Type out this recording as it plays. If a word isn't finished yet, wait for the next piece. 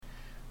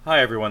Hi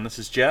everyone, this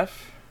is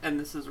Jeff. And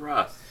this is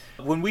Russ.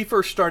 When we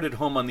first started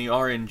Home on the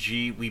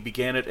RNG, we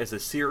began it as a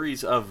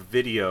series of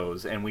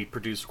videos, and we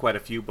produced quite a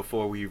few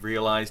before we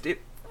realized it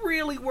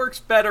really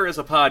works better as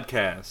a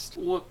podcast.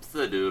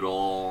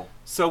 Whoops-a-doodle.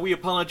 So we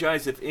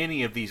apologize if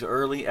any of these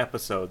early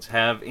episodes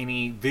have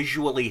any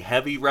visually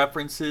heavy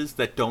references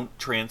that don't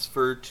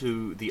transfer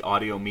to the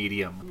audio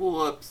medium.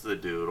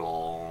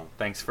 Whoops-a-doodle.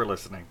 Thanks for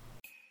listening.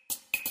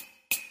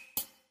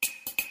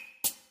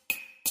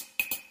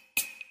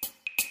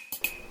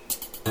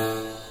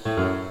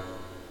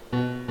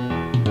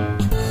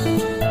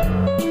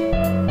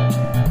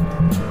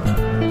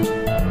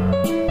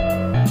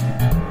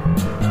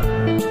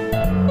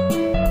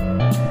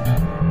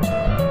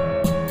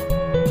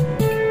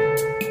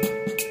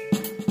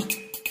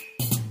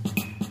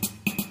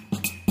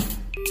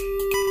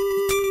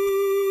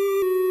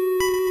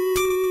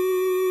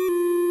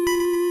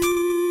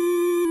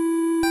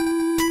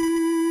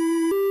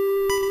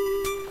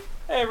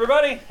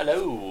 Everybody,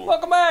 Hello.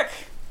 welcome back.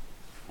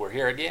 We're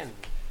here again.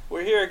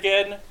 We're here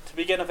again to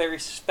begin a very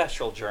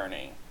special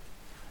journey,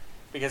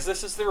 because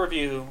this is the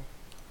review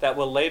that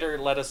will later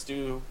let us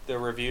do the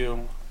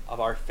review of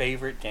our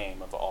favorite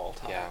game of all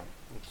time. Yeah,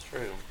 it's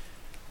true.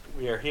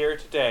 We are here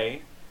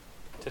today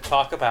to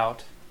talk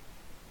about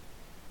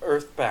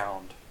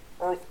Earthbound,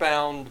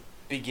 Earthbound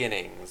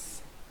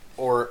Beginnings.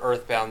 Or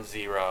Earthbound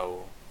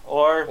Zero.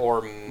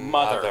 or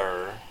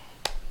Mother.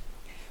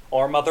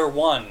 or Mother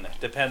 1,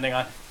 depending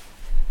on...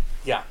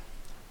 Yeah,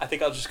 I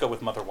think I'll just go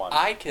with Mother 1.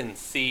 I can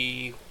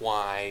see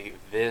why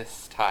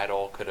this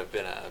title could have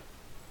been a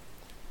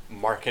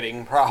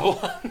marketing problem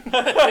if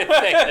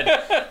they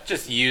had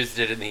just used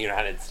it in the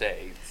United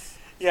States.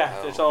 Yeah,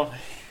 So- there's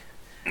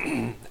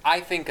only... I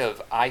think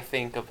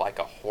of like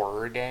a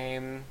horror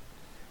game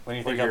When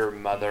you where think your of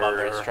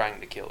mother is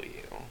trying to kill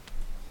you.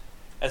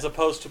 as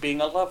opposed to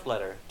being a love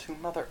letter to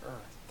Mother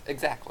Earth.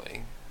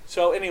 Exactly.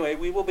 So anyway,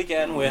 we will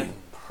begin with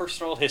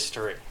personal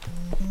history.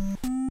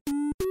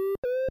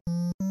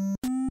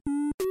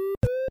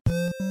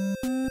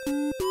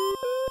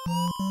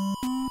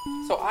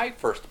 So I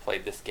first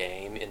played this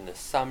game in the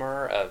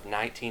summer of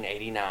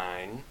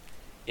 1989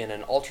 in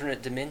an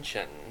alternate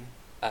dimension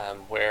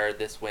where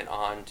this went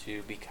on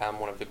to become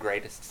one of the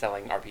greatest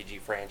selling RPG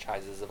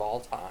franchises of all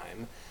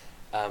time.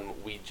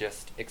 We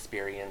just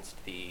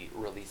experienced the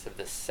release of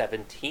the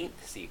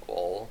 17th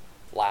sequel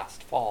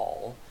last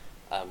fall,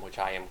 which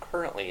I am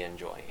currently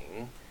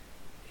enjoying.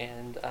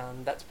 And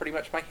that's pretty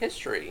much my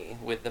history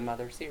with the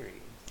Mother series.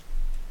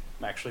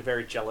 I'm actually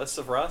very jealous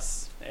of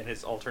Russ and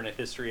his alternate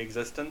history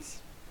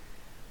existence.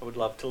 I would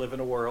love to live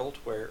in a world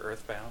where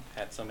Earthbound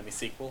had so many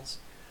sequels.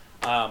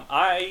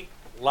 I,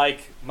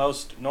 like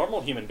most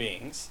normal human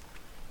beings,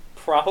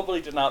 probably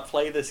did not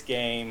play this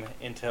game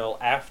until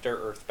after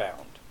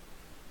Earthbound.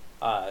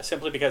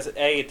 Simply because,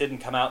 A, it didn't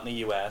come out in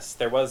the US.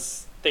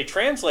 They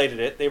translated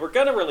it, they were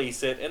going to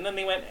release it, and then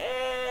they went,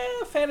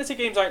 fantasy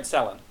games aren't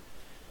selling.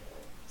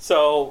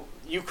 So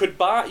you could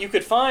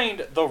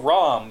find the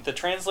ROM, the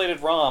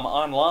translated ROM,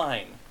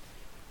 online.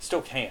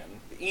 Still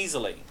can,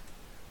 easily.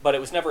 But it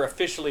was never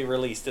officially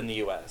released in the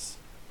US.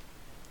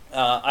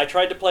 I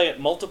tried to play it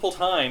multiple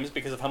times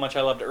because of how much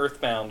I loved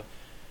Earthbound,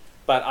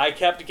 but I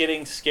kept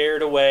getting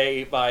scared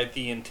away by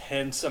the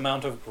intense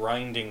amount of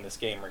grinding this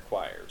game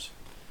requires.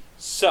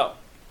 So,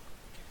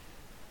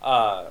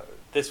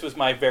 this was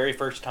my very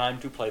first time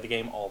to play the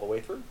game all the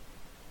way through.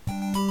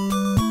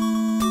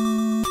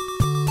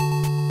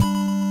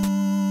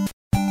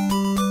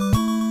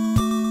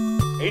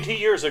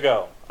 Years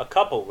ago, a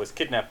couple was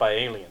kidnapped by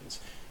aliens.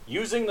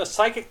 Using the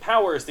psychic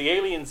powers the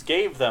aliens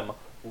gave them,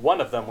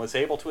 one of them was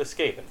able to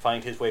escape and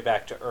find his way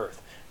back to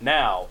Earth.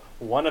 Now,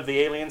 one of the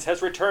aliens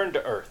has returned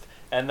to Earth,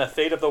 and the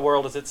fate of the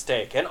world is at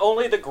stake, and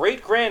only the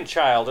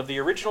great-grandchild of the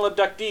original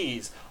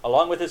abductees,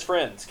 along with his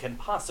friends, can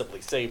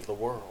possibly save the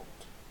world.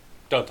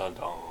 Dun dun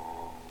dun.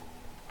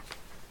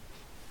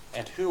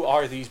 And who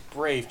are these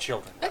brave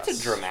children? That's Russ?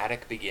 a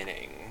dramatic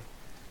beginning.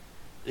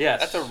 Yes.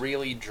 That's a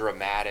really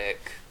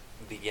dramatic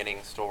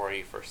beginning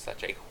story for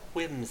such a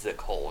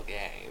whimsical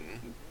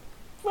game.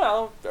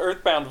 Well,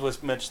 Earthbound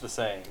was much the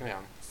same. Yeah.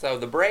 So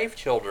the brave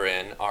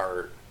children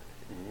are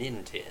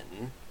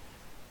Nintin,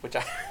 which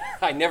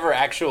I never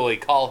actually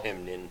call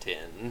him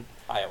Nintin,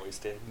 I always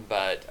did.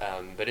 but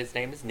his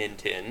name is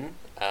Nintin,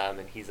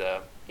 and he's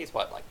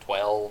what, like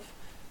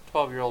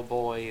 12-year-old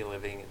boy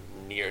living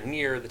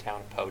near the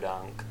town of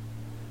Podunk.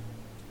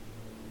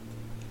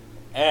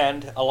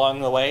 And along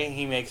the way,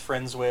 he makes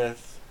friends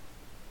with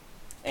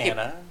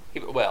Anna.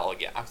 Well,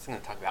 yeah, I was going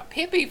to talk about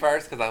Pippi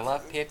first because I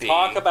love Pippi.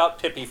 Talk about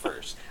Pippi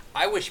first.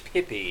 I wish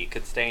Pippi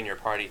could stay in your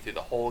party through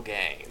the whole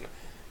game.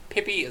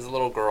 Pippi is a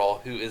little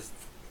girl who is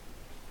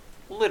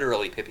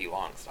literally Pippi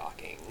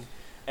Longstocking.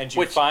 And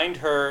you find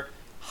her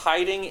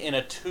hiding in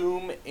a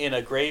tomb in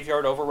a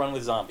graveyard overrun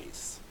with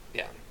zombies.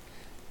 Yeah.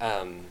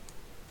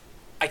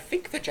 I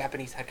think the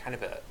Japanese had kind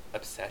of a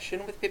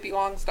obsession with Pippi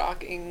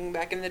Longstocking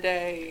back in the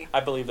day. I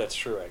believe that's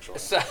true, actually.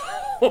 So,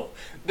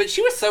 but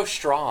she was so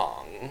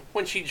strong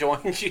when she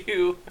joined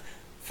you.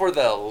 For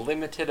the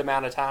limited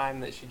amount of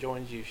time that she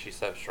joins you, she's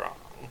so strong.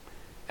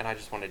 and I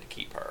just wanted to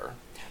keep her.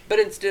 But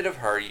instead of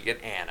her, you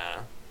get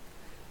Anna,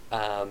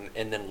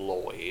 and then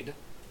Lloyd,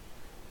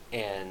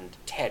 and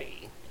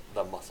Teddy,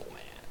 the Muscle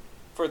Man.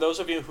 For those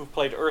of you who've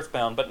played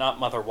Earthbound but not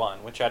Mother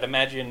 1, which I'd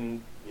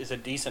imagine is a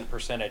decent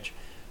percentage,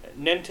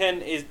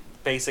 Ninten is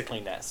basically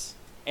Ness.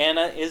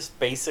 Anna is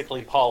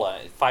basically Paula,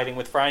 fighting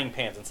with frying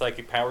pans and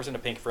psychic powers in a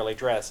pink frilly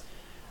dress.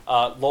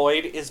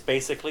 Lloyd is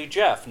basically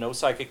Jeff, no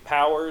psychic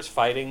powers,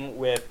 fighting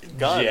with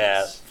guns.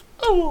 Jeff.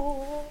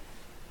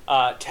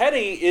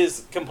 Teddy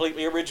is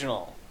completely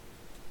original.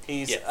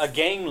 He's Yes. a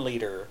gang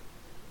leader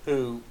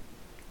who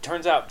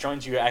turns out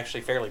joins you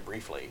actually fairly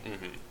briefly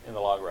in the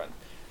long run.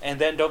 And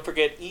then don't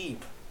forget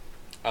Eve.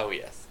 Oh,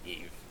 yes,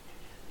 Eve.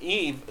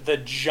 Eve, the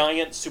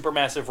giant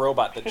supermassive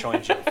robot that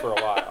joins you for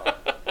a while.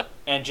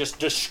 And just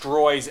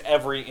destroys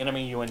every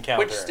enemy you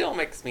encounter. Which still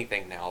makes me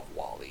think now of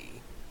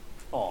Wall-E.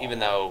 Aw. Even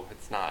though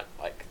it's not,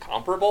 like,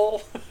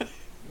 comparable,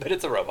 but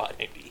it's a robot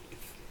named Eve.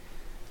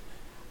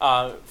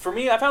 For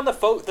me, I found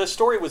the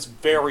story was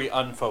very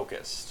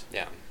unfocused.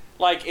 Yeah.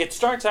 Like, it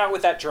starts out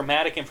with that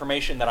dramatic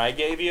information that I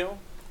gave you,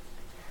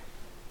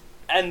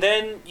 and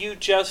then you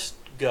just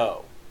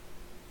go.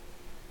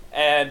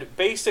 And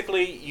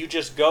basically, you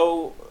just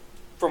go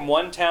from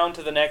one town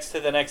to the next, to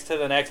the next, to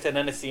the next, and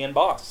then it's the end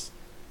boss.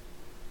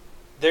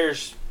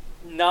 There's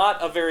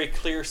not a very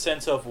clear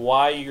sense of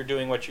why you're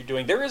doing what you're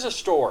doing. There is a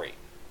story,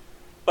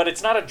 but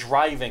it's not a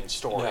driving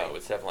story. No,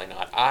 it's definitely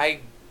not. I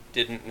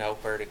didn't know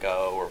where to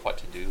go or what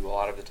to do a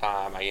lot of the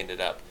time.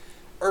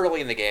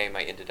 Early in the game,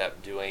 I ended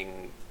up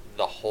doing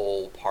the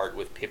whole part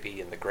with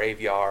Pippi in the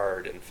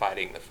graveyard and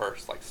fighting the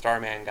first, like,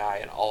 Starman guy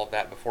and all of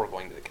that before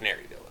going to the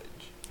Canary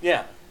Village.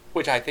 Yeah.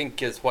 Which I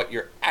think is what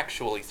you're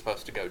actually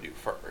supposed to go do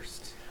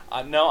first.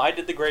 No, I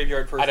did the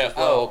graveyard first as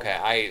well. Oh,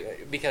 okay.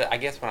 Because I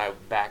guess when I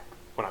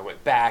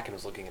went back and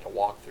was looking at a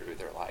walkthrough,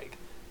 they're like,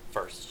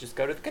 first just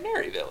go to the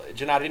Canary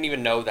Village, and I didn't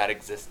even know that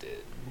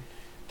existed.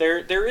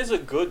 There is a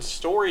good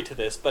story to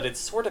this, but it's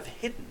sort of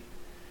hidden.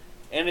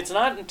 And it's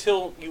not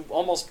until you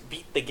almost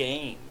beat the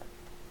game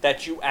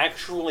that you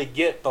actually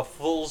get the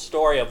full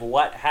story of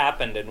what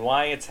happened and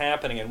why it's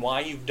happening and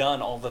why you've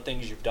done all the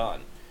things you've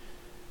done.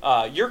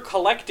 You're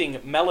collecting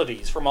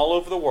melodies from all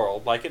over the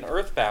world, like in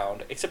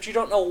Earthbound, except you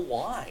don't know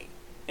why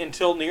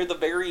until near the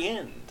very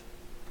end.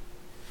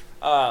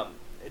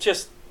 It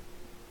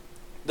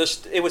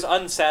was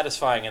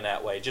unsatisfying in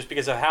that way, just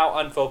because of how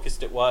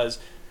unfocused it was.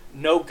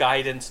 No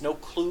guidance, no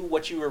clue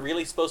what you were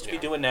really supposed to be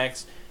doing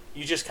next.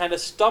 You just kind of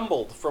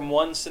stumbled from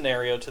one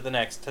scenario to the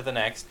next, to the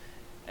next.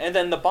 And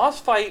then the boss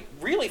fight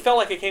really felt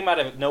like it came out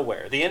of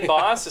nowhere. The end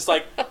boss is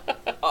like,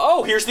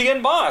 oh, here's the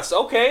end boss.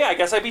 Okay, I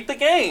guess I beat the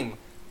game.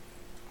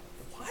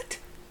 What?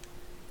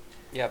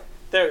 Yep.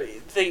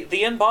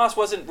 The end boss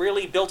wasn't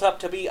really built up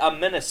to be a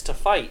menace to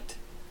fight.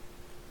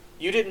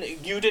 You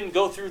didn't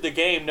go through the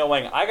game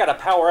knowing I gotta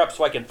power up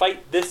so I can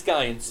fight this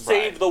guy and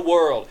save the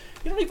world.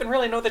 You don't even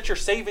really know that you're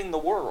saving the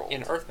world.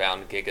 In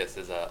Earthbound, Gigas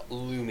is a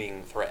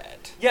looming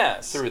threat.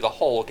 Yes. Through the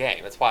whole game.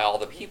 That's why all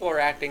the people are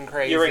acting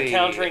crazy. You're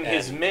encountering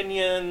his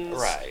minions.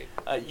 Right.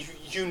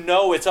 You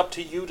know it's up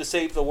to you to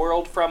save the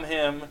world from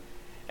him.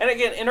 And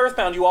again, in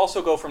Earthbound, you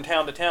also go from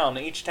town to town.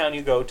 Each town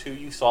you go to,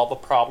 you solve a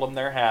problem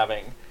they're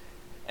having.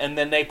 And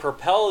then they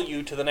propel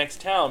you to the next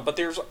town. But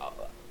there's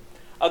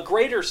a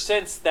greater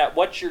sense that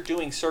what you're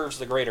doing serves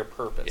the greater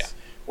purpose. Yeah.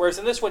 Whereas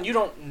in this one, you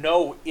don't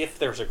know if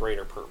there's a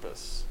greater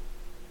purpose.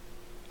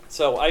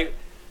 So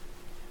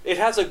it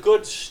has a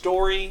good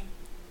story,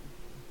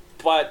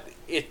 but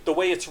the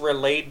way it's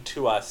relayed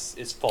to us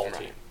is faulty.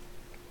 Right.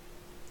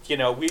 You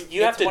know,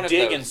 you have to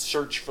dig and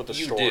search for the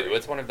story. You do.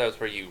 It's one of those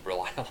where you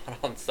rely a lot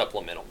on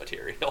supplemental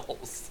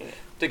materials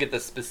to get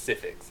the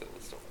specifics of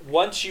the story.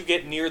 Once you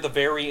get near the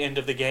very end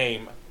of the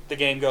game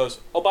goes,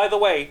 oh, by the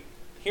way,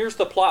 here's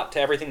the plot to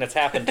everything that's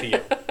happened to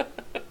you.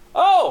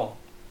 Oh!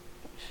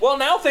 Well,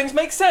 now things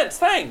make sense.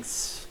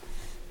 Thanks.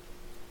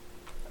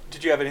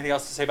 Did you have anything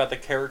else to say about the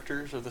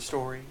characters or the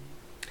story?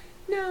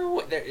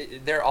 No,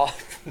 they're all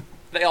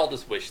they all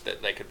just wish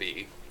that they could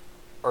be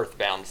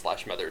Earthbound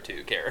 / Mother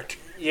 2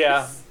 characters.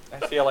 Yeah,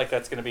 I feel like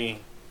that's going to be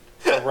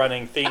a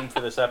running theme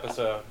for this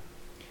episode.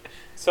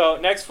 So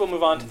next we'll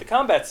move on to the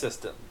combat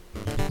system.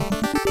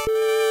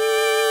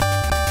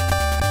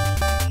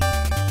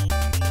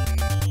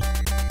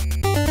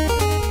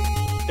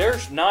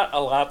 There's not a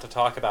lot to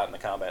talk about in the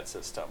combat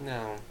system.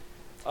 No.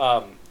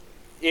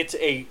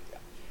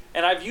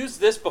 And I've used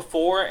this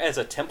before as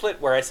a template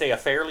where I say a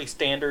fairly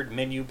standard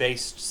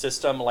menu-based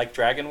system like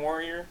Dragon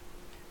Warrior.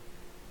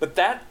 But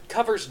that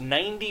covers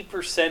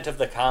 90% of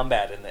the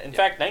combat in it. In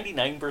fact,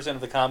 99%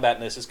 of the combat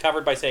in this is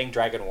covered by saying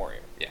Dragon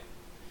Warrior. Yeah.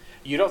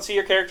 You don't see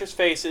your characters'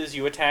 faces.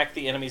 You attack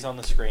the enemies on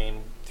the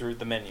screen through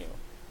the menu.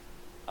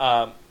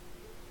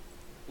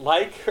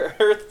 Like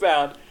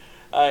Earthbound,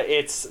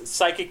 it's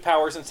psychic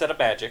powers instead of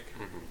magic.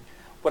 Mm-hmm.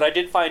 What I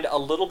did find a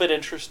little bit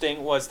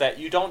interesting was that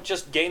you don't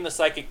just gain the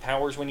psychic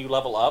powers when you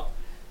level up.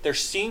 There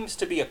seems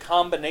to be a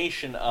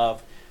combination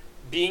of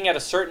being at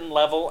a certain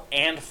level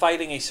and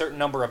fighting a certain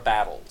number of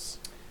battles.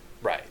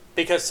 Right.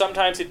 Because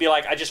sometimes it'd be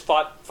like,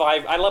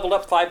 I leveled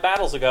up 5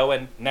 battles ago,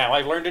 and now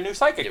I've learned a new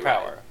psychic You're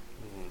power.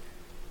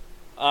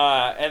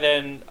 Right. And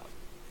then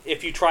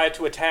if you try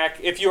to attack,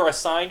 if you're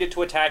assigned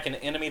to attack an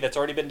enemy that's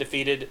already been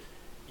defeated,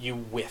 you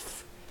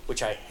whiff,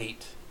 which I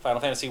hate.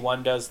 Final Fantasy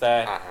 1 does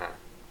that. Uh-huh.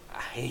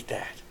 I hate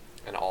that.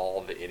 And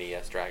all the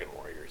NES Dragon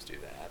Warriors do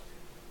that.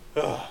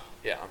 Ugh.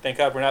 Yeah. Thank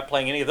God we're not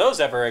playing any of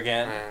those ever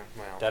again.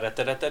 Well.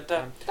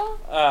 Da-da-da-da-da-da.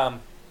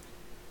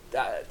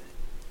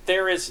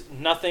 There is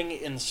nothing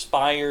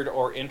inspired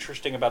or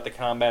interesting about the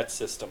combat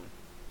system.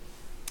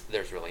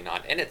 There's really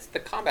not. And it's the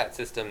combat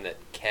system that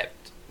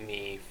kept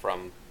me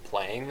from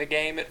playing the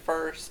game at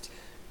first,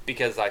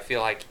 because I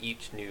feel like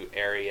each new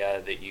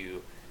area that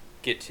you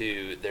get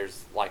to,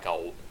 there's like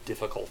a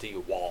difficulty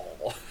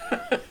wall.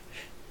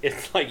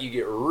 It's like you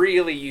get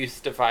really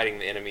used to fighting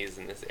the enemies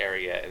in this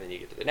area, and then you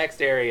get to the next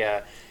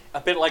area. A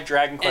bit like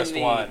Dragon Quest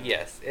 1.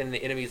 Yes, and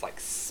the enemies like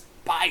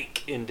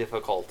spike in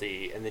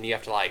difficulty, and then you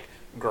have to like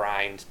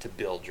grind to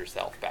build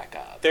yourself back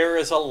up. There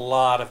is a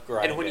lot of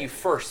grinding. And when you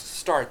first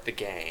start the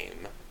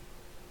game,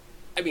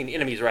 I mean,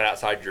 enemies right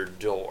outside your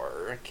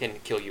door can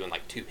kill you in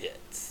like 2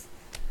 hits.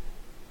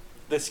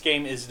 This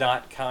game is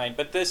not kind,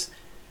 but this...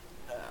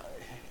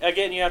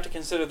 again, you have to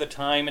consider the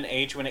time and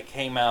age when it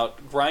came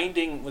out.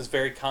 Grinding was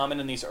very common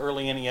in these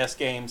early NES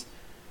games,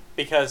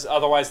 because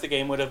otherwise the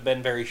game would have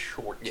been very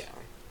short. Yeah.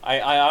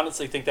 I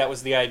honestly think that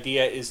was the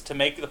idea, is to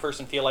make the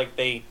person feel like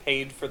they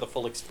paid for the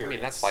full I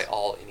experience. mean, that's why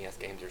all NES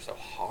games are so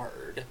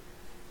hard.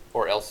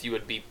 Or else you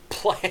would be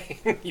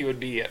playing, you would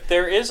be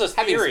there is a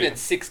having theory. spent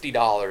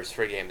 $60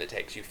 for a game that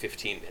takes you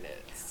 15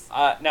 minutes.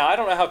 Now, I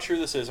don't know how true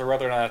this is or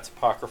whether or not it's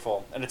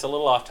apocryphal, and it's a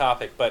little off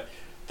topic, but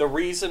the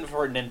reason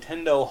for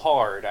Nintendo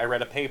Hard, I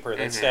read a paper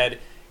that said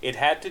it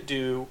had to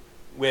do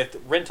with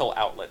rental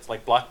outlets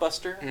like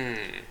Blockbuster.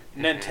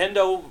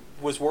 Nintendo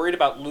was worried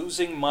about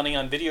losing money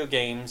on video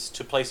games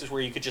to places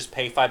where you could just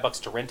pay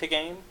 $5 to rent a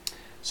game.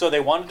 So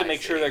they wanted to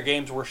make sure their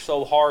games were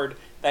so hard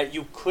that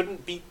you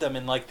couldn't beat them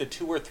in like the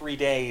 2 or 3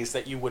 days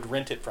that you would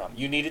rent it from.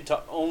 You needed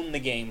to own the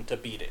game to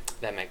beat it.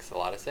 That makes a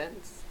lot of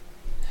sense.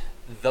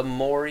 The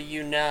more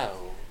you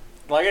know.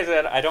 Like I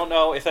said, I don't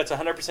know if that's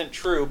 100%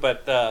 true,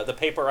 but the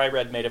paper I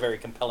read made a very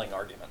compelling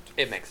argument.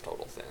 It makes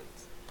total sense.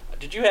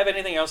 Did you have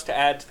anything else to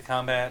add to the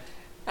combat?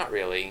 Not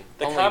really.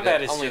 The only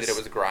combat that, is only just... that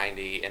it was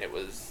grindy, and it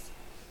was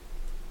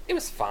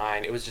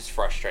fine. It was just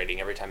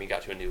frustrating every time you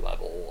got to a new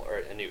level or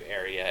a new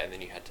area, and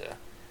then you had to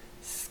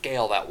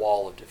scale that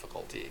wall of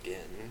difficulty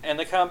again. And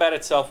the combat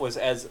itself was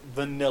as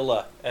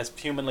vanilla as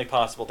humanly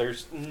possible.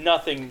 There's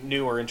nothing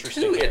new or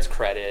interesting To here. its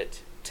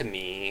credit, to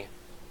me,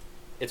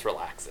 it's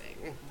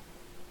relaxing.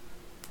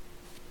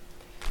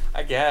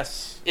 I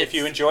guess. If It's-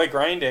 you enjoy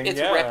grinding, It's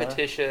yeah.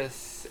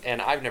 repetitious,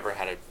 and I've never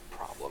had a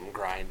problem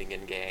grinding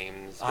in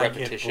games. I get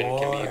Repetition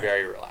can be bored.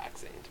 very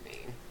relaxing to me.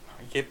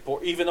 I get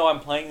bored. Even though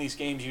I'm playing these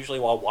games usually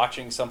while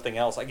watching something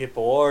else, I get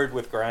bored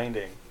with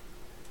grinding.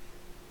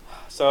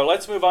 So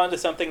let's move on to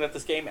something that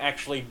this game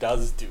actually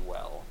does do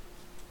well.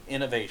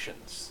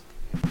 Innovations.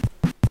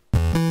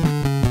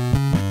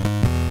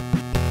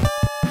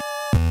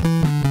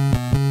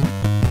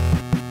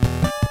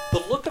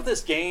 The look of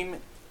this game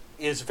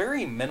is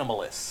very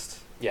minimalist.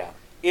 Yeah.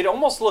 It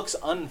almost looks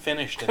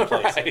unfinished in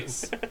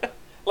places. Right.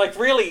 Like,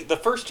 really, the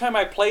first time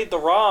I played the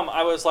ROM,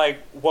 I was like,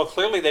 well,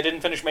 clearly they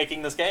didn't finish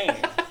making this game.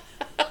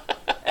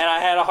 And I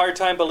had a hard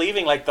time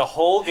believing, like, the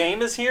whole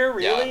game is here?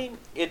 Really?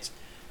 Yeah.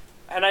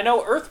 And I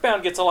know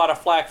Earthbound gets a lot of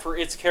flack for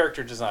its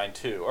character design,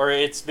 too, or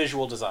its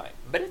visual design.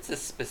 But it's a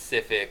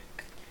specific...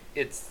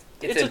 It's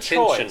It's a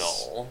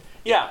intentional.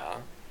 Yeah.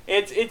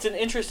 It's an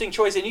interesting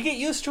choice, and you get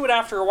used to it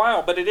after a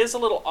while, but it is a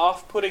little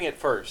off-putting at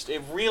first.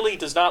 It really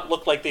does not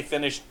look like they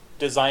finished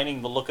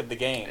designing the look of the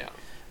game. Yeah.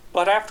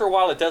 But after a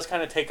while, it does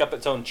kind of take up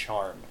its own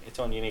charm, its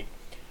own unique.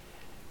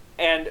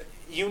 And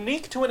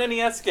unique to an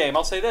NES game,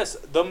 I'll say this,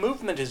 the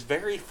movement is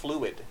very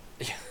fluid.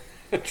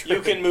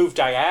 You can move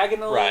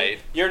diagonally. Right.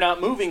 You're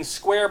not moving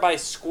square by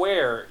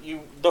square. You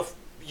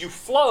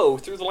flow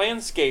through the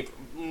landscape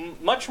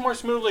much more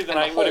smoothly than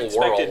I would have expected.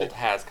 The whole expected. world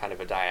has kind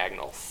of a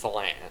diagonal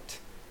slant.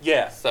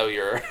 Yeah. So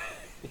you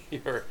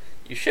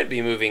should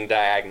be moving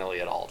diagonally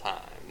at all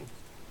times.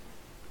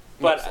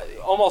 But Mostly.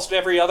 almost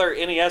every other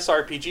NES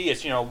RPG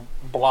is,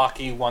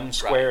 blocky, one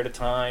square Right. at a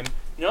time.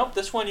 Nope,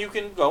 this one you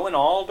can go in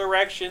all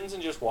directions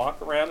and just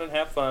walk around and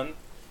have fun.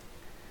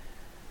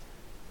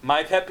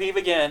 My pet peeve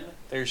again,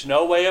 there's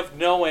no way of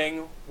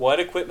knowing what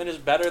equipment is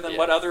better than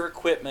what Yes. other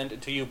equipment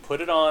until you put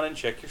it on and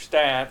check your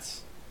stats.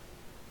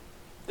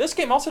 This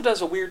game also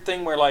does a weird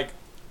thing where, like,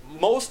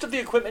 most of the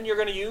equipment you're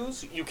going to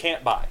use, you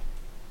can't buy.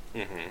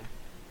 Mm-hmm.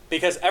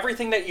 Because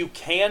everything that you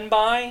can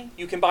buy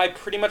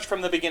pretty much from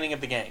the beginning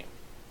of the game.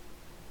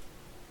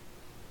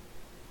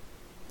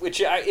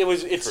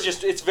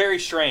 It's very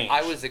strange.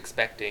 I was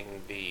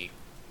expecting the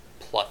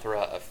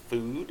plethora of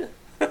food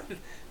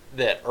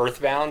that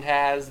Earthbound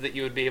has that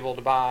you would be able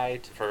to buy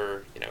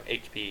for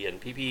HP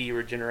and PP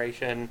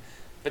regeneration,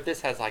 but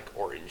this has like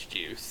orange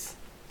juice.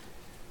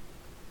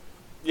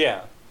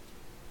 Yeah.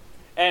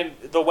 And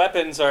the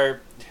weapons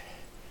are...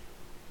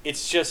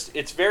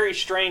 it's very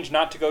strange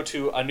not to go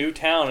to a new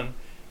town,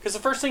 because the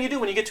first thing you do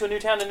when you get to a new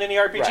town in any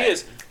RPG Right.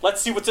 is,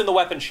 let's see what's in the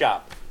weapon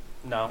shop.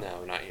 No.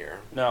 No, not here.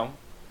 No.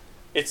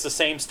 It's the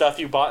same stuff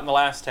you bought in the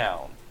last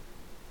town.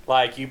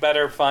 Like, you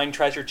better find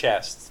treasure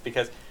chests,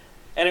 because...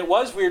 And it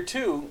was weird,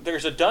 too.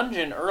 There's a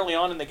dungeon early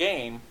on in the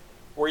game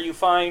where you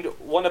find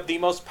one of the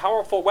most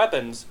powerful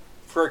weapons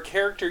for a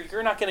character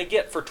you're not going to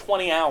get for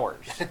 20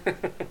 hours.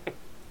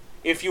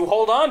 If you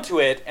hold on to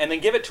it and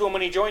then give it to him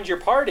when he joins your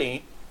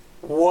party,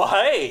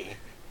 why?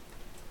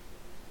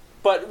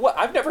 But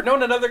I've never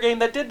known another game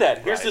that did that.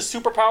 Here's Right. this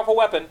super powerful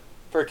weapon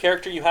for a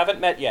character you haven't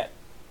met yet.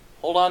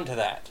 Hold on to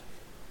that.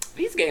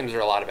 These games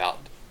are a lot about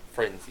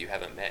friends you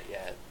haven't met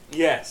yet.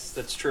 Yes,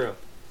 that's true.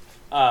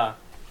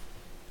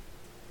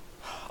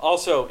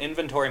 Also,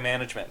 inventory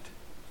management.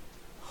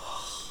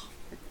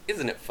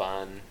 Isn't it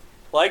fun?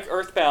 Like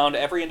Earthbound,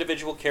 every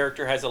individual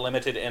character has a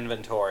limited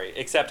inventory,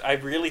 except I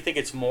really think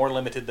it's more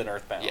limited than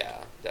Earthbound.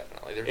 Yeah,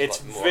 definitely. There's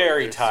It's more,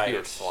 very there's tight.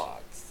 fewer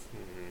slots.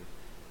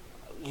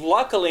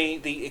 Luckily,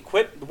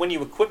 when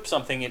you equip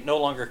something, it no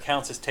longer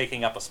counts as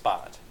taking up a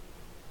spot.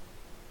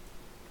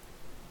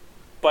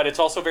 But it's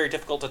also very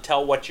difficult to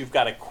tell what you've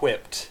got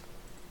equipped.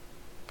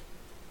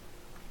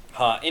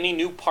 Any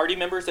new party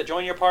members that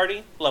join your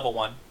party? Level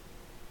 1.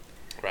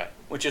 Right.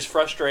 Which is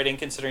frustrating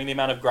considering the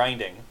amount of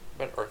grinding.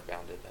 But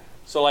Earthbound did that.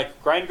 So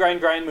like grind,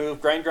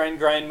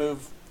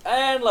 move,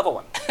 and level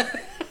 1.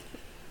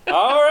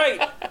 All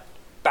right,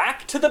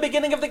 back to the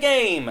beginning of the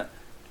game.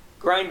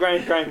 Grind.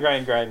 But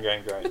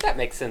that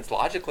makes sense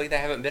logically. They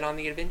haven't been on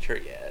the adventure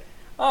yet.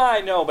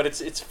 I know, but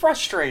it's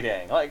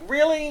frustrating. Like,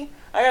 really?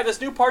 I got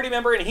this new party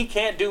member and he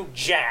can't do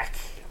jack.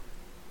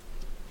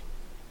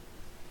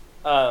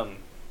 Trying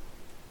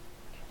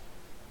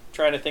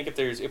to think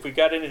if we've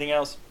got anything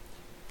else.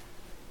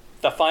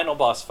 The final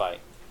boss fight.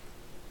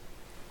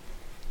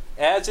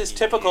 As is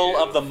typical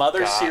of the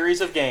Mother series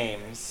of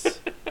games,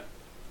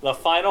 the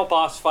final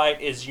boss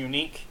fight is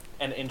unique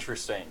and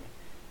interesting.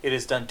 It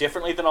is done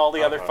differently than all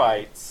the other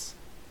fights.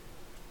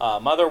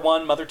 Mother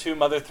 1, Mother 2,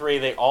 Mother 3,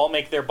 they all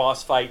make their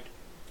boss fight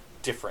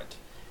different.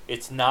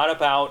 It's not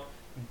about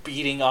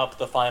beating up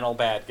the final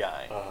bad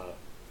guy.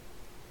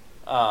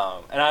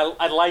 And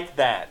I like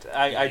that.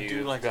 I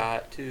do like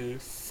that. Got to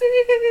sing.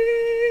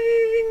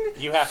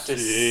 You have to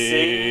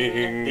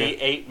sing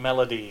the 8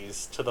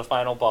 melodies to the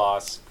final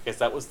boss, because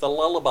that was the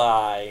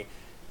lullaby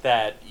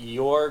that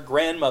your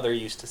grandmother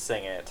used to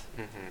sing it.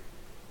 Mm-hmm.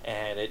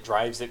 And it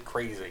drives it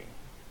crazy.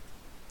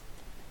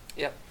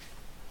 Yep.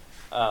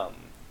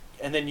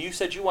 And then you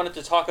said you wanted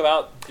to talk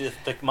about the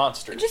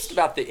monsters. Just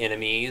about the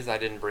enemies. I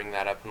didn't bring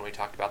that up when we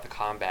talked about the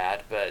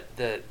combat, but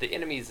the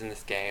enemies in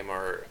this game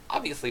are,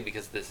 obviously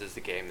because this is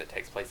a game that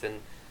takes place in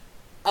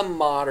a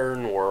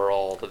modern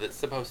world that's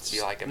supposed to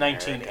be like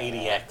America.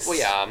 1980X. Well,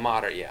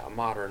 yeah,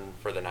 modern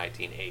for the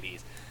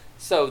 1980s.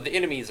 So the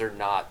enemies are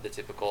not the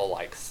typical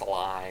like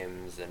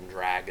slimes and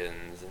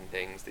dragons and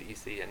things that you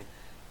see in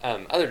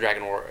other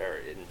Dragon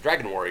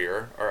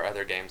Warrior or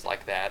other games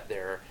like that.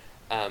 They're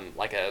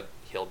like a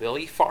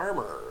hillbilly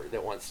farmer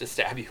that wants to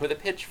stab you with a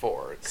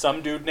pitchfork.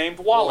 Some dude named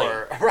Wally.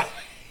 Right.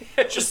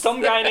 Just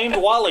some guy named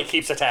Wally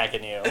keeps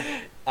attacking you.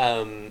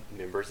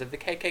 Members of the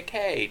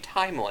KKK,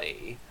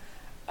 Timely.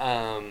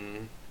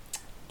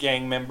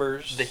 Gang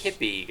members. The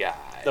hippie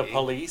guy. The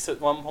police at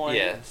one point.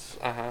 Yes.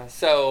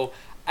 So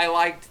I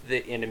liked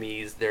the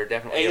enemies. They're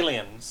definitely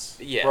aliens.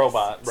 Yes,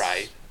 robots.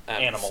 Right.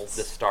 Animals.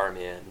 The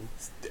starmen.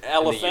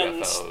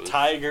 Elephants. UFOs.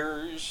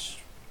 Tigers.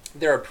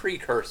 They're a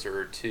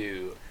precursor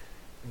to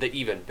the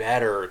even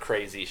better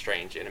crazy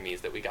strange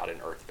enemies that we got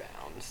in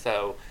Earthbound.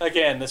 So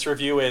again, this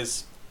review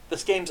is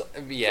this game's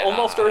yeah,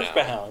 almost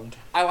Earthbound.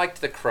 I liked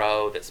the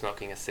crow that's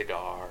smoking a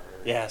cigar.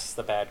 Yes,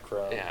 the bad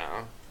crow.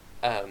 Yeah.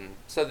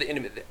 So the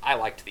enemy, I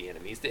liked the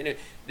enemies.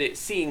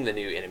 Seeing the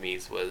new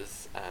enemies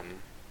was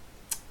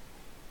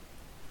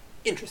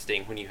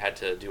interesting when you had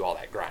to do all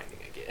that grinding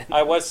again.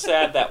 I was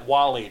sad that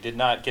Wally did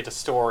not get a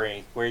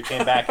story where he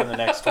came back in the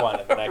next one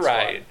and the next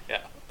right. one.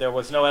 Yeah. There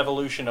was no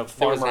evolution of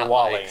There was Farmer not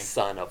Wally. like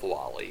Son of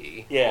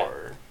Wally. Yeah.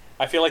 Or,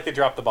 I feel like they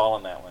dropped the ball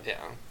on that one.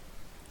 yeah.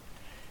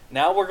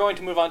 Now we're going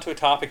to move on to a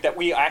topic that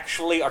we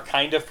actually are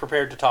kind of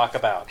prepared to talk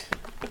about.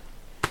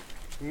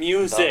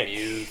 Music. The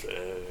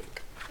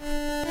music.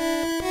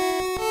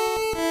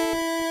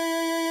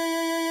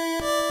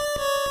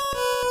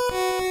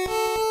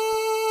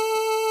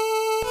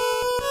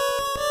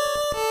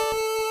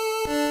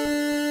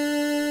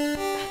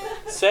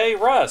 Say,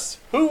 Russ,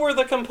 who were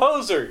the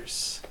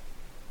composers?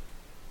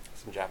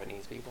 Some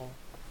Japanese people.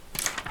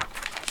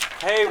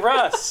 Hey,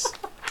 Russ,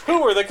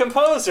 who were the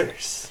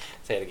composers?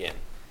 Say it again.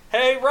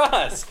 Hey,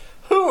 Russ,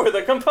 who were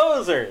the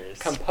composers?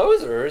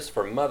 Composers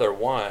for Mother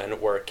 1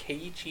 were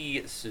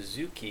Keiichi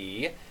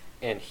Suzuki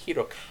and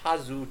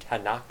Hirokazu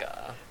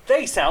Tanaka.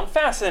 They sound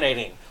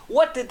fascinating.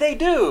 What did they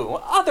do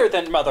other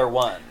than Mother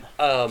 1?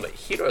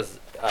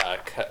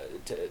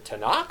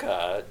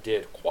 Tanaka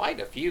did quite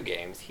a few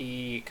games.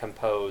 He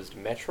composed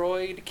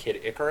Metroid, Kid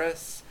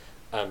Icarus,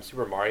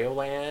 Super Mario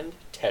Land,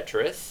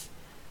 Tetris,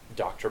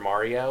 Dr.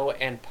 Mario,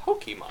 and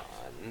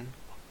Pokemon.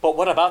 But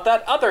what about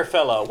that other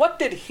fellow? What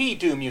did he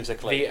do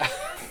musically?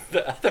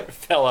 The other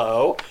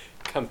fellow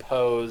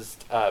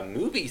composed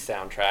movie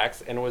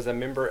soundtracks and was a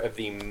member of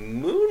the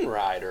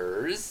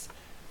Moonriders,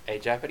 a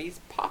Japanese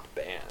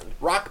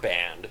rock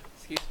band.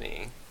 Excuse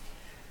me.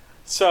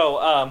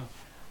 So,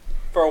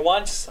 for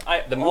once,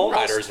 The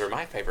Moonriders are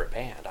my favorite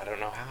band. I don't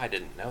know how I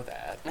didn't know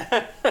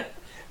that.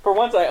 For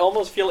once, I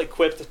almost feel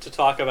equipped to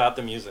talk about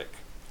the music.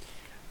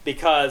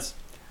 Because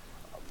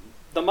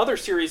the Mother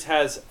series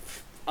has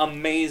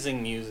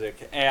amazing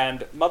music,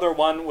 and Mother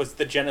 1 was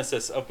the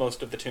genesis of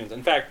most of the tunes.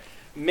 In fact,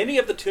 many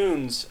of the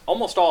tunes,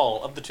 almost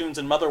all of the tunes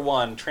in Mother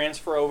 1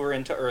 transfer over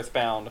into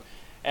Earthbound,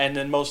 and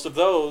then most of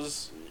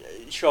those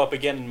show up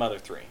again in Mother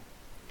 3.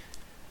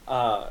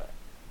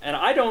 And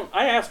I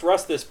asked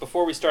Russ this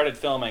before we started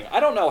filming. I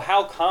don't know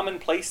how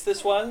commonplace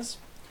this was.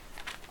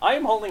 I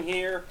am holding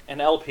here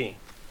an LP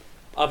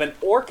of an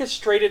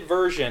orchestrated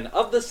version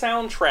of the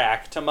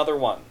soundtrack to Mother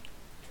 1.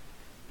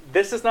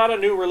 This is not a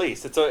new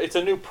release. It's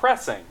a new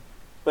pressing.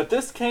 But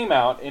this came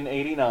out in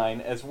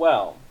 '89 as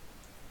well.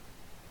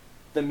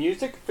 The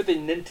music for the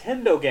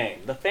Nintendo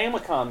game, the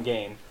Famicom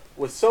game,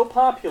 was so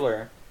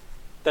popular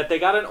that they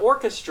got an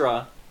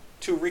orchestra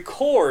to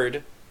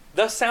record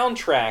the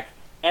soundtrack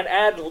and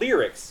add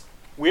lyrics.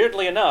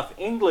 Weirdly enough,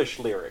 English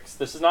lyrics.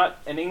 This is not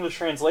an English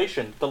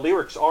translation. The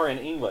lyrics are in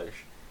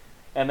English.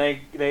 And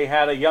they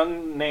had a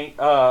young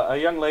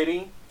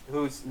lady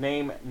whose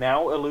name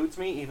now eludes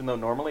me, even though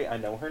normally I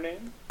know her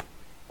name.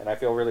 And I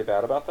feel really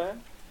bad about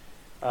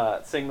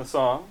that. Sing the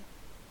song.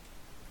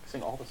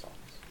 Sing all the songs.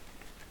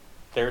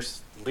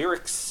 There's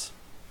lyrics.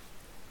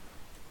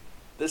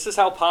 This is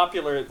how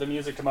popular the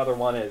music to Mother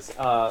 1 is.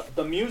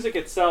 The music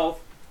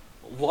itself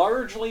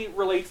largely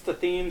relates to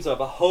themes of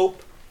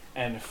hope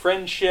and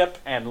friendship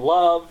and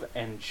love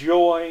and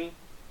joy.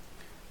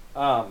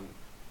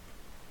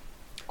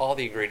 All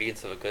the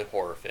ingredients of a good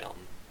horror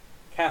film.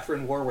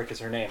 Catherine Warwick is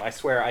her name. I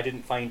swear I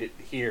didn't find it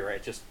here. I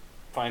just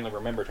finally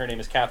remembered. Her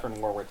name is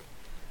Catherine Warwick.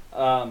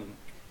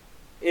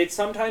 It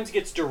sometimes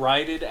gets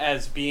derided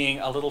as being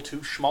a little too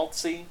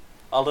schmaltzy,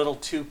 a little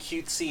too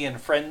cutesy and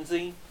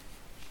frenzy.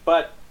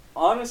 But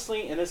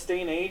honestly, in this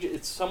day and age,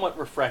 it's somewhat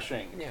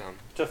refreshing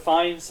to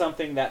find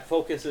something that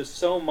focuses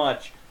so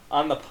much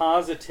on the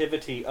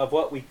positivity of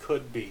what we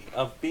could be,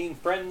 of being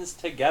friends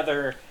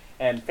together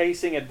and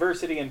facing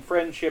adversity and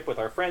friendship with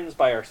our friends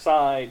by our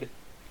side.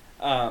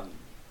 I'm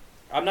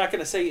not going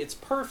to say it's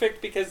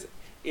perfect because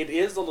it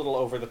is a little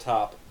over the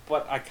top,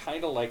 but I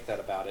kind of like that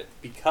about it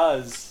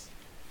because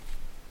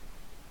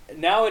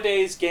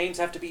nowadays games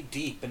have to be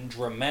deep and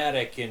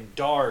dramatic and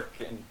dark,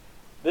 and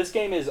this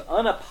game is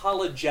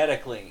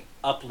unapologetically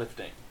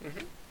uplifting.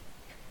 Mm-hmm.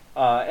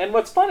 And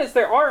what's fun is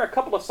there are a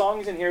couple of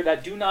songs in here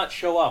that do not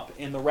show up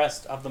in the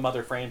rest of the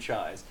Mother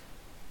franchise.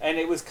 And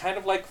it was kind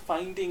of like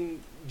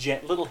finding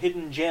little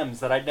hidden gems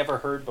that I'd never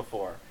heard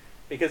before.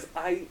 Because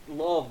I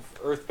love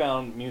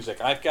Earthbound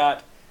music. I've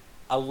got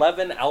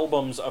 11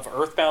 albums of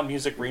Earthbound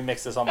music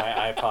remixes on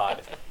my iPod.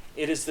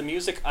 It is the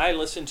music I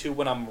listen to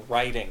when I'm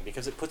writing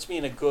because it puts me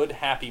in a good,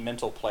 happy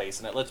mental place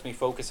and it lets me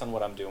focus on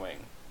what I'm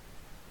doing.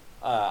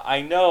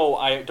 I know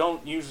I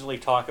don't usually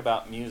talk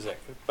about music,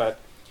 but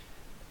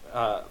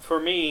for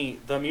me,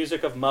 the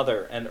music of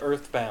Mother and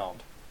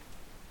Earthbound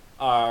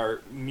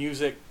are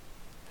music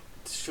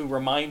to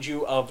remind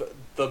you of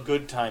the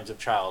good times of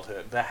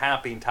childhood, the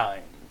happy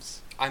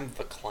times. I'm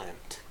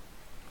verklempt.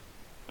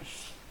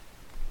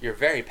 You're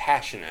very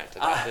passionate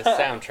about this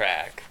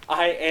soundtrack.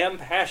 I am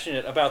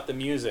passionate about the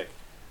music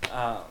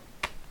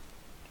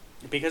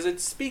because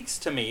it speaks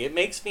to me. It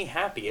makes me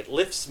happy. It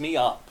lifts me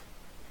up.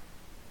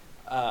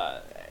 I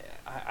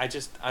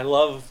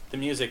love the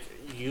music.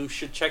 You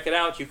should check it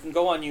out. You can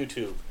go on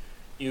YouTube.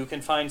 You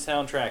can find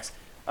soundtracks.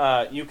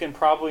 You can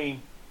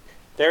probably...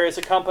 There is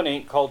a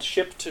company called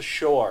Ship to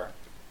Shore.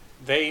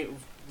 They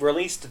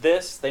released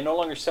this. They no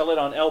longer sell it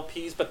on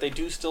LPs, but they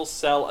do still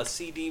sell a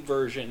CD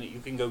version.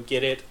 You can go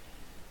get it.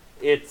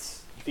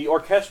 The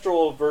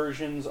orchestral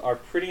versions are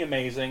pretty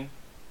amazing.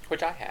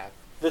 Which I have.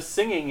 The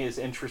singing is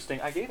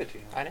interesting. I gave it to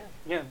you. I know.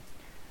 Yeah.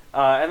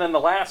 And then the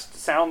last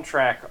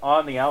soundtrack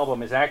on the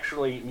album is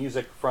actually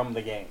music from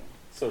the game.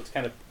 So it's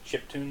kind of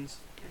chiptunes.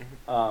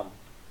 Mm-hmm.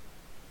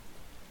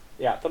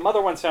 Yeah, the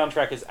Mother 1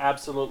 soundtrack is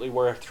absolutely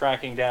worth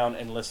tracking down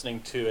and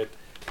listening to it.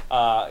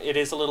 It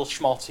is a little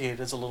schmaltzy, it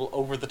is a little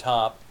over the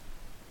top,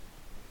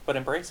 but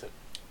embrace it.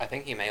 I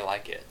think you may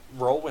like it.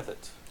 Roll with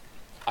it.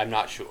 I'm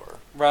not sure.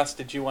 Russ,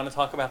 did you want to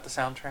talk about the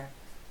soundtrack?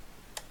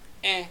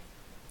 It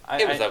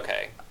was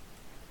okay.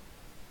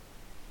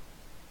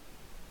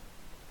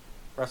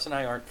 Russ and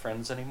I aren't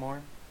friends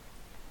anymore.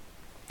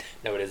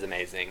 No, it is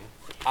amazing.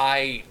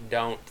 I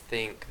don't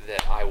think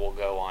that I will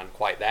go on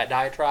quite that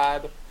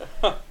diatribe,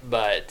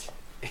 but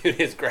it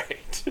is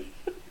great.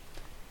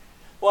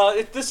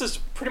 Well, this is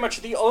pretty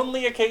much the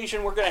only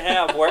occasion we're going to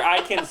have where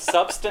I can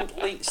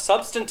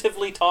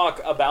substantively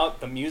talk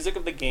about the music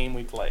of the game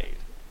we played.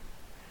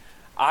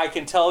 I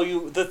can tell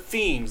you the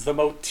themes, the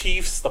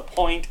motifs, the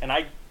point, and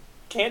I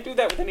can't do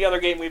that with any other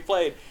game we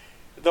played.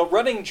 The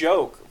running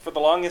joke for the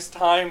longest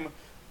time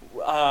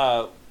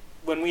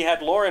when we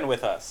had Lauren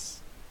with us.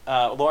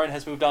 Lauren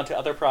has moved on to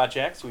other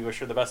projects. We wish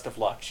her the best of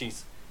luck.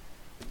 She's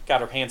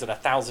got her hands in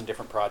 1,000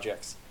 different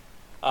projects.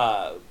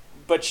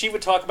 But she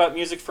would talk about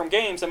music from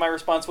games, and my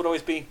response would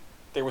always be,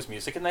 there was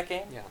music in that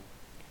game? Yeah.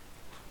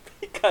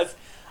 Because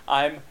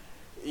I'm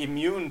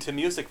immune to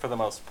music for the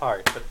most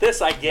part. But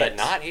this I get.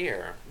 But not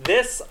here.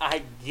 This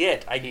I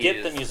get. I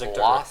get the music to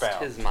Earthbound. He's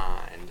lost his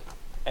mind.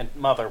 And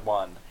Mother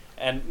 1.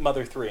 And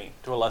Mother 3,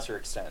 to a lesser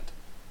extent.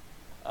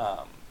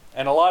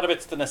 And a lot of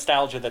it's the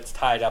nostalgia that's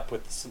tied up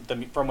with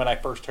from when I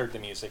first heard the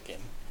music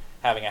and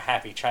having a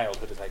happy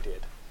childhood as I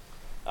did.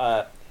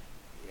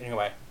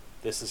 Anyway,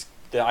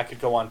 I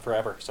could go on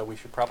forever, so we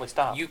should probably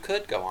stop. You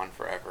could go on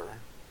forever,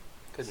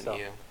 couldn't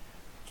you?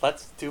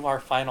 Let's do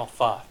our final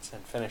thoughts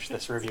and finish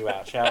this review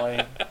out, shall we?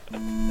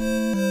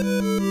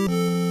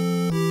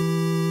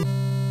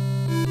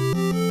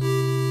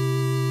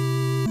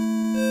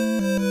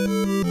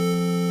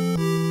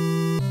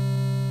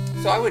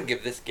 So I would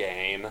give this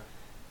game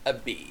a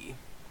B.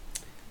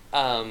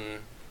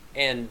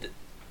 And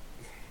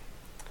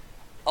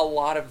a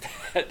lot of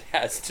that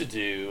has to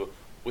do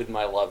with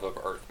my love of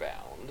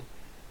Earthbound.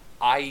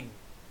 I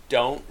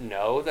don't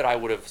know that I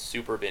would have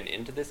super been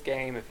into this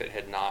game if it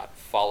had not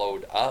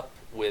followed up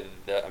with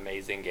the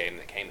amazing game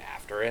that came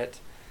after it.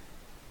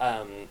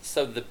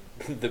 So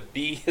the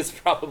B is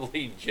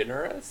probably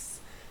generous,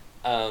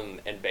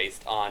 and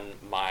based on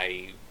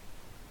my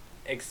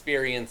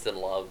experience and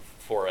love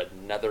for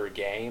another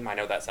game. I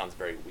know that sounds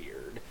very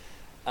weird.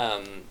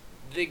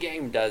 The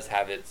game does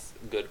have its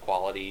good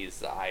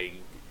qualities. I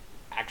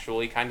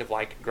actually kind of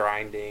like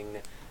grinding.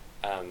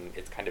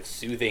 It's kind of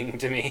soothing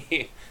to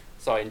me.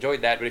 So I enjoyed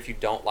that, but if you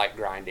don't like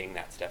grinding,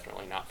 that's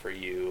definitely not for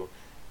you.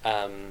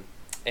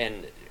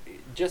 And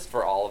just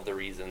for all of the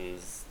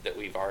reasons that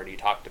we've already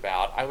talked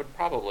about, I would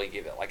probably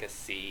give it like a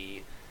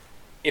C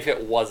if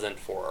it wasn't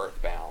for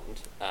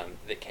Earthbound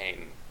that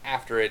came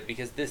after it,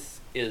 because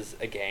this is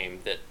a game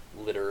that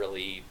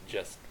literally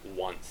just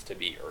wants to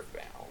be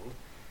Earthbound.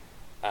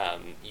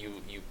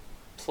 You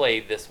play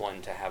this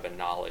one to have a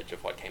knowledge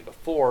of what came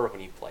before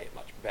when you play a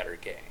much better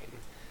game.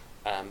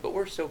 But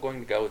we're still going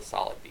to go with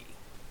solid B.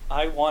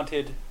 I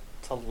wanted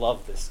to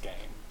love this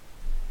game.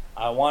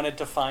 I wanted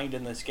to find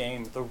in this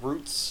game the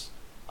roots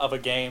of a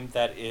game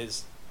that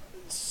is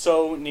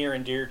so near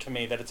and dear to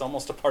me that it's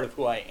almost a part of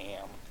who I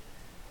am.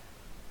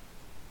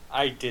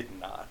 I did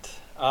not.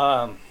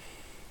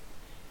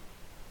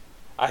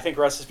 I think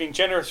Russ is being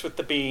generous with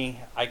the B.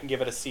 I can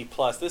give it a C+.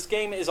 This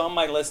game is on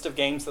my list of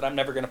games that I'm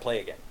never going to play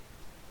again.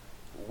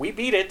 We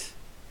beat it.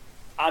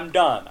 I'm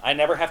done. I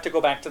never have to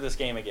go back to this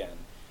game again.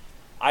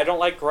 I don't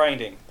like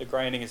grinding. The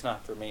grinding is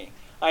not for me.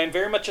 I am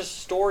very much a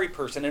story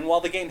person, and while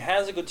the game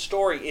has a good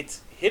story,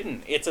 it's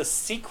hidden. It's a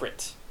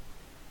secret.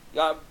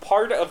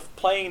 Part of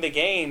playing the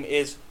game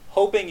is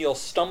hoping you'll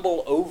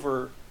stumble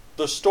over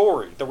the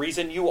story, the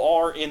reason you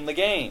are in the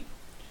game.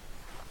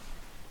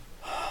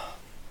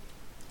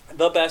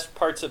 The best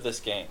parts of this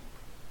game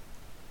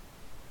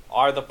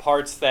are the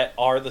parts that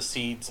are the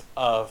seeds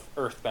of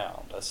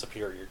Earthbound, a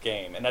superior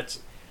game. And that's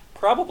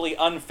probably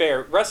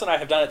unfair. Russ and I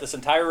have done it this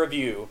entire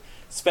review,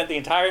 spent the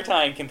entire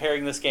time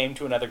comparing this game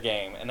to another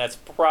game, and that's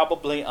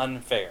probably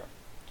unfair.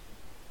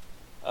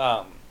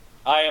 I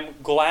am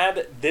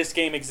glad this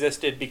game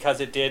existed because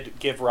it did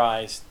give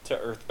rise to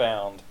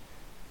Earthbound.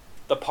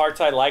 The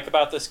parts I like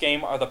about this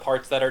game are the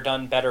parts that are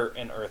done better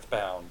in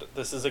Earthbound.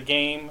 This is a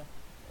game...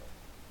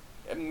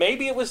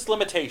 Maybe it was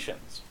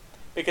limitations,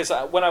 because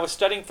when I was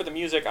studying for the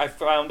music, I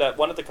found that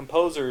one of the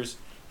composers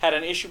had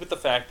an issue with the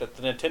fact that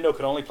the Nintendo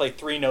could only play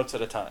 3 notes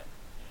at a time,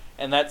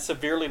 and that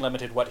severely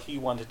limited what he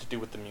wanted to do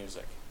with the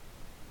music.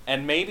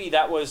 And maybe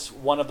that was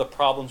one of the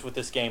problems with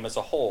this game as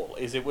a whole,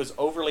 is it was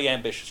overly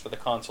ambitious for the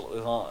console it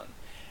was on.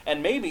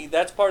 And maybe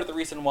that's part of the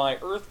reason why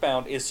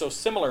Earthbound is so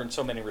similar in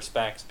so many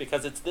respects,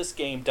 because it's this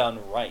game done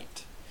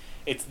right.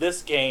 It's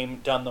this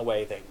game done the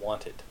way they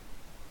wanted.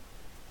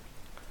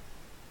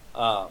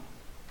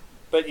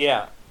 But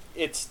yeah,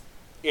 it's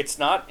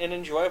not an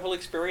enjoyable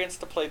experience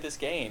to play this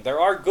game. There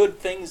are good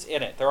things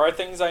in it. There are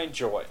things I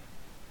enjoy.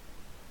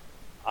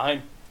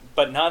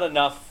 But not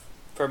enough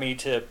for me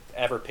to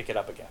ever pick it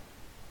up again.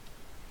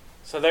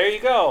 So there you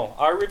go.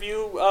 Our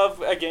review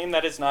of a game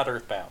that is not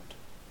Earthbound,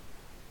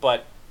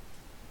 but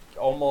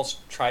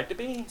almost tried to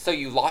be. So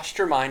you lost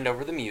your mind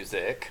over the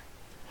music.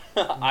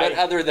 But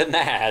other than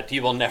that,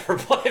 you will never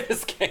play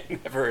this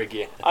game ever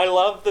again. I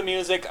love the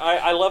music.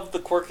 I love the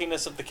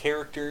quirkiness of the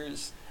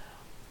characters.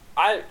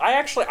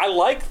 I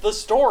like the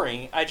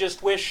story. I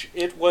just wish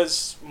it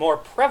was more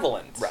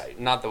prevalent. Right,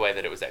 not the way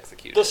that it was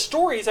executed. The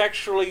story is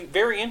actually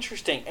very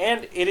interesting,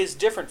 and it is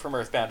different from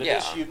Earthbound. It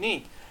is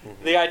unique.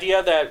 Mm-hmm. The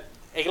idea that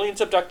aliens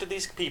abducted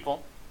these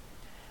people,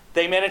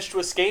 they managed to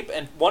escape,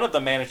 and one of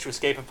them managed to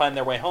escape and find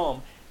their way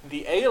home.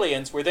 The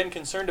aliens were then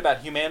concerned about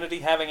humanity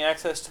having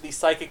access to these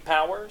psychic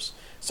powers,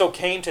 so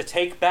came to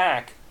take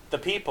back the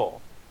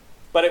people.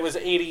 But it was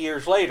 80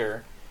 years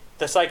later.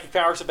 The psychic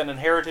powers have been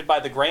inherited by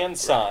the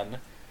grandson,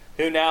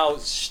 who now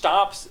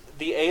stops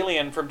the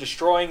alien from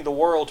destroying the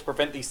world to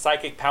prevent these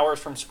psychic powers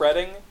from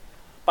spreading.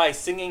 by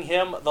singing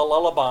him the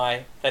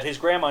lullaby that his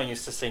grandma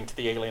used to sing to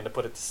the alien to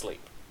put it to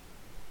sleep.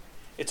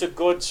 It's a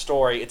good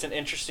story. It's an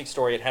interesting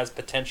story. It has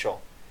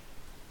potential.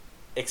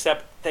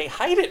 Except they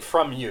hide it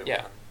from you.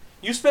 Yeah.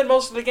 You spend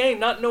most of the game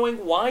not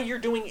knowing why you're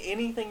doing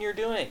anything you're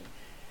doing.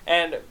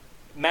 And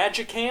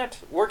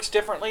Magicant works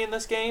differently in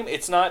this game.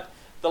 It's not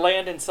the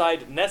land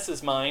inside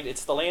Ness's mind.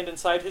 It's the land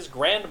inside his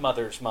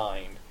grandmother's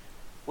mind.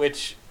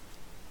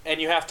 And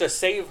you have to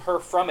save her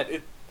from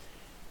it.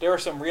 There are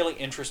some really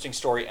interesting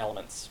story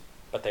elements,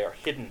 but they are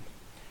hidden.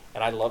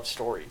 And I love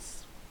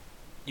stories.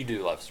 You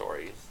do love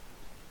stories.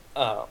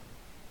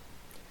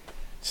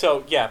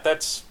 So, yeah,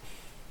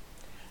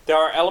 there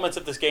are elements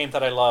of this game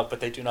that I love, but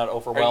they do not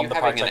overwhelm the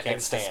parts I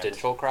can't stand. Are you having an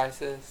existential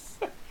crisis?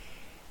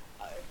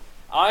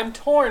 I'm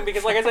torn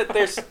because, like I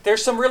said,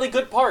 there's some really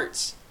good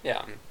parts.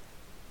 Yeah.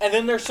 And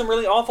then there's some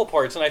really awful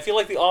parts, and I feel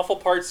like the awful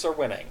parts are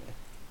winning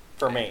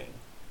for me.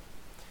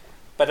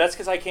 But that's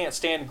because I can't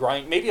stand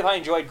grind. Maybe if I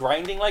enjoyed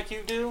grinding like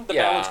you do, the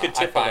balance could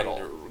tip a little. I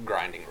find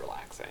grinding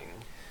relaxing.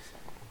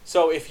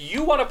 So if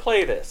you want to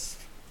play this,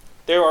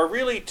 there are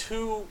really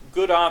two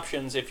good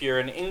options if you're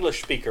an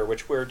English speaker,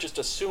 which we're just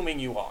assuming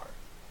you are.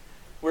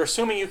 We're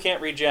assuming you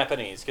can't read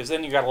Japanese, because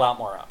then you got a lot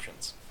more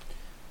options.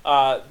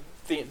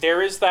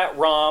 There is that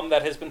ROM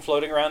that has been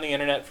floating around the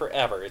internet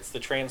forever. It's the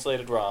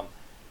translated ROM.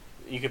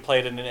 You could play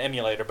it in an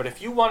emulator. But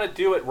if you want to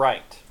do it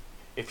right,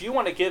 if you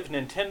want to give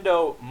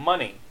Nintendo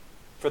money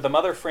for the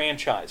Mother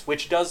franchise,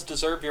 which does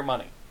deserve your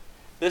money,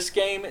 this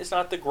game is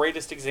not the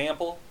greatest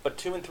example, but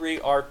 2 and 3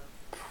 are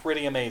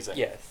pretty amazing.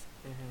 Yes.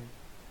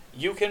 Mm-hmm.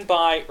 You can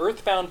buy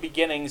Earthbound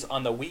Beginnings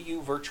on the Wii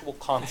U Virtual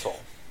Console.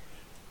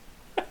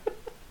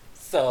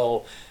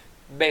 So,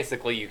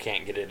 basically, you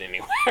can't get it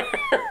anywhere.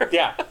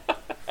 Yeah.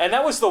 And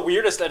that was the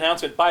weirdest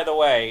announcement, by the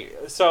way.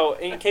 So,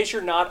 in case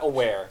you're not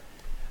aware,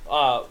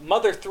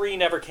 Mother 3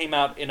 never came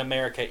out in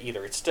America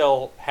either. It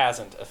still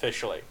hasn't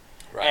officially.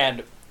 Right.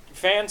 And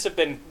fans have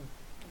been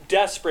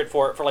desperate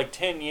for it for like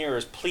 10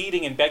 years,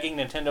 pleading and begging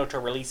Nintendo to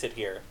release it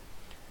here.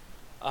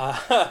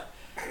 I'm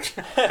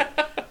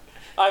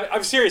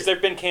serious. There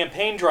have been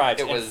campaign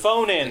drives and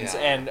phone-ins,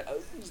 and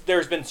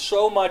there's been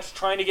so much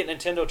trying to get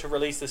Nintendo to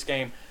release this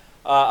game.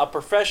 A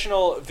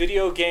professional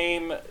video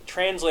game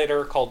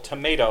translator called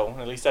Tomato,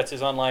 at least that's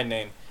his online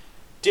name,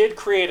 did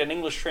create an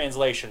English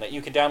translation that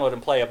you can download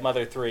and play of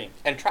Mother 3.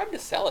 And tried to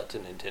sell it to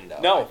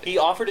Nintendo. No, he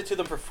offered it to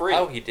them for free.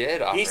 Oh, he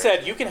did? He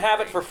said, you can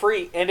have it for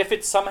free, and if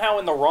it's somehow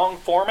in the wrong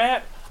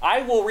format,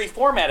 I will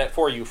reformat it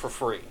for you for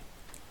free.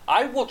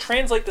 I will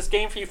translate this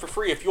game for you for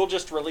free if you'll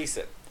just release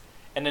it.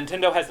 And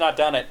Nintendo has not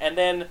done it. And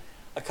then,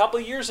 a couple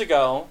of years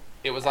ago...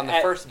 It was on the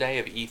first day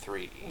of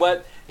E3.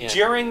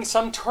 During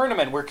some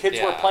tournament where kids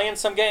were playing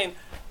some game,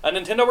 a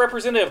Nintendo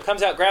representative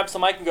comes out, grabs the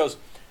mic, and goes,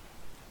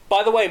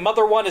 by the way,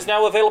 Mother 1 is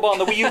now available on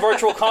the Wii U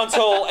Virtual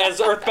Console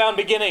as Earthbound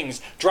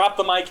Beginnings. Drop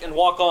the mic and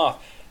walk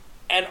off.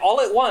 And all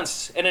at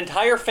once, an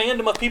entire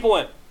fandom of people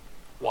went,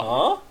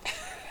 what?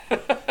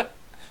 Huh?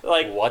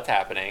 Like, what's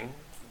happening?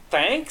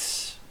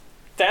 Thanks?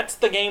 That's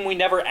the game we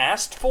never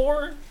asked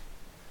for?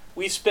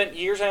 We spent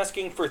years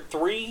asking for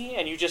 3,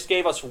 and you just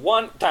gave us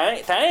 1.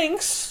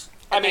 Thanks?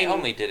 And they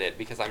only did it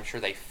because I'm sure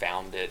they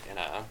found it in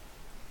a...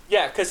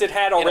 Yeah, because it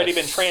had already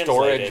been translated.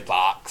 Storage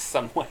box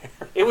somewhere.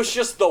 It was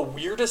just the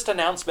weirdest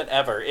announcement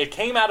ever. It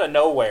came out of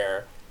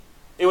nowhere.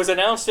 It was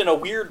announced in a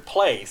weird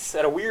place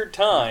at a weird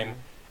time,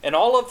 and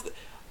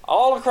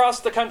all across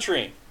the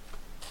country,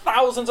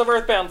 thousands of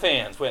Earthbound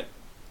fans went.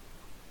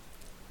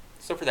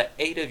 So for the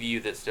 8 of you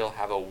that still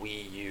have a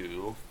Wii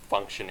U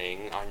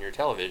functioning on your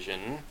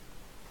television,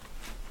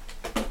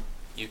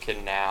 you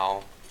can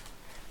now...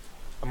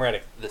 I'm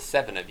ready. The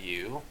 7 of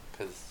you,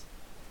 because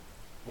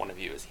one of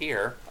you is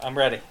here. I'm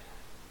ready.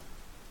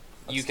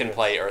 You can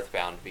play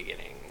Earthbound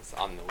Beginnings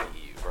on the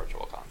Wii U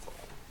Virtual Console.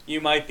 You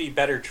might be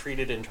better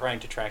treated in trying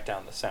to track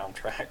down the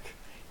soundtrack.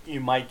 You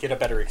might get a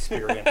better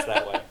experience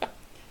that way.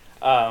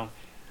 All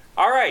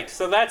right,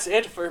 so that's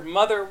it for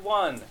Mother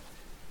 1.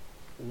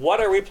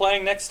 What are we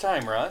playing next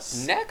time,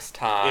 Russ? Next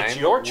time... It's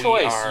your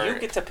choice. You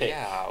get to pick.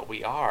 Yeah,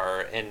 we are.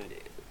 And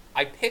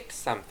I picked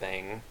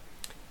something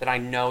that I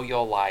know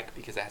you'll like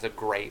because it has a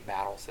great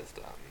battle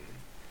system.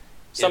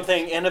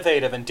 Something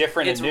innovative and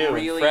different and new and fresh.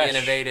 It's really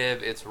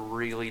innovative. It's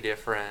really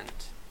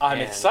different. I'm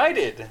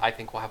excited. I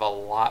think we'll have a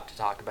lot to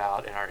talk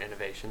about in our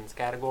innovations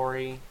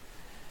category.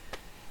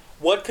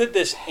 What could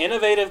this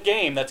innovative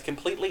game that's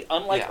completely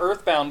unlike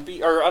Earthbound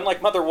be, or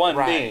unlike Mother 1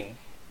 be?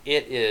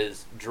 It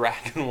is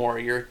Dragon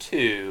Warrior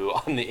 2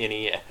 on the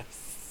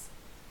NES.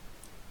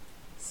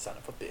 Son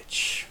of a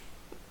bitch.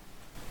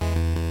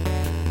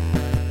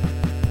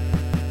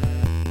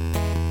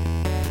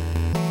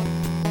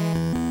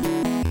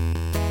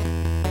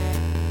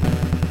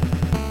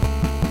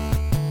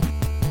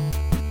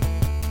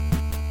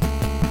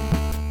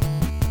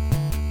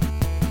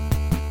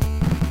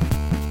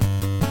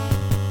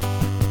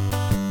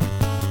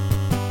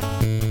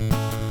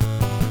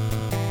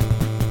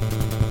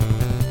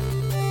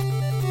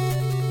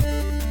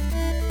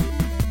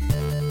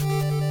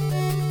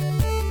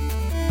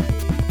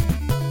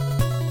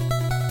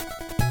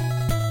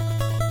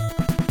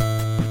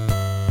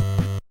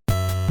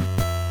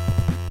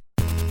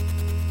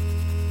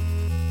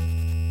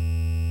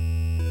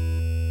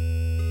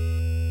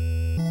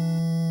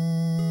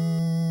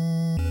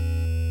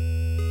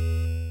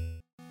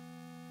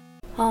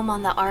 Home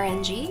on the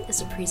RNG is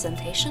a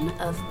presentation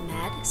of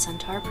Mad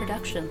Centaur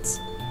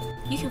Productions.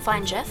 You can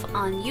find Jeff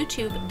on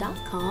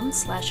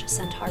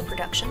youtube.com/Centaur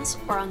Productions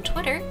or on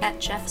Twitter at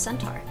Jeff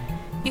Centaur.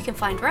 You can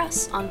find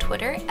Russ on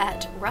Twitter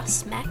at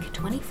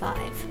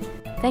RussMac25.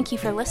 Thank you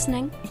for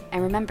listening,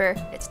 and remember,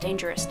 it's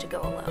dangerous to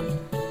go alone.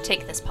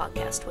 Take this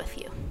podcast with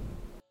you.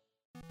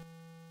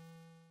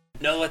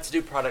 No, let's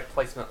do product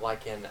placement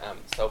like in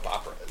soap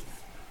operas.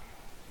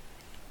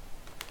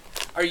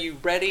 Are you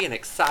ready and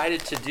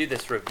excited to do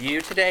this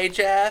review today,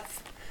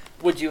 Jeff?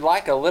 Would you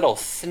like a little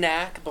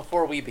snack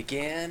before we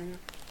begin?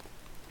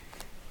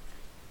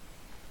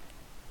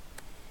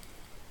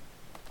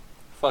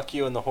 Fuck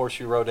you and the horse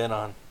you rode in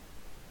on.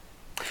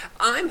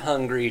 I'm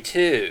hungry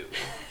too.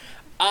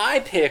 I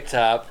picked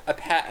up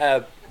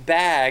a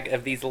bag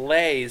of these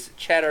Lay's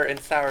cheddar and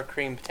sour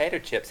cream potato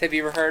chips. Have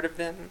you ever heard of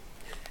them?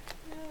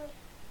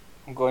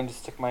 I'm going to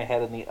stick my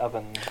head in the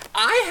oven.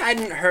 I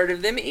hadn't heard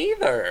of them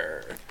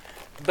either.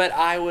 But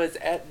I was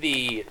at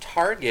the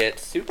Target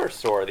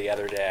Superstore the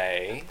other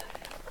day,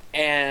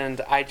 and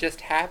I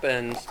just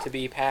happened to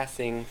be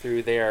passing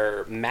through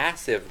their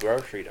massive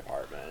grocery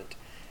department,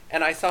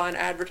 and I saw an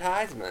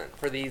advertisement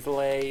for these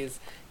Lay's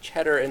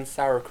cheddar and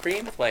sour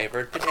cream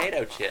flavored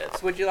potato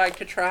chips. Would you like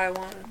to try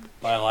one?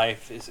 My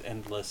life is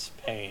endless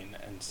pain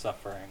and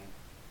suffering.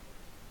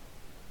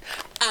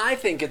 I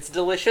think it's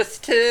delicious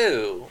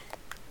too.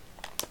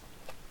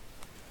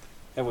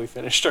 Have we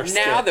finished our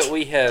skit? Now that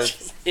we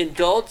have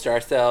indulged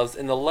ourselves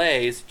in the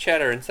Lay's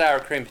cheddar and sour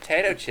cream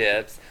potato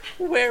chips,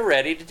 we're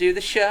ready to do the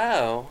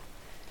show.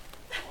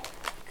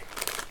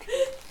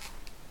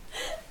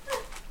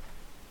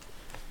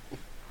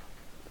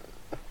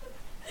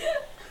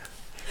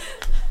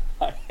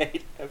 I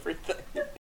hate everything.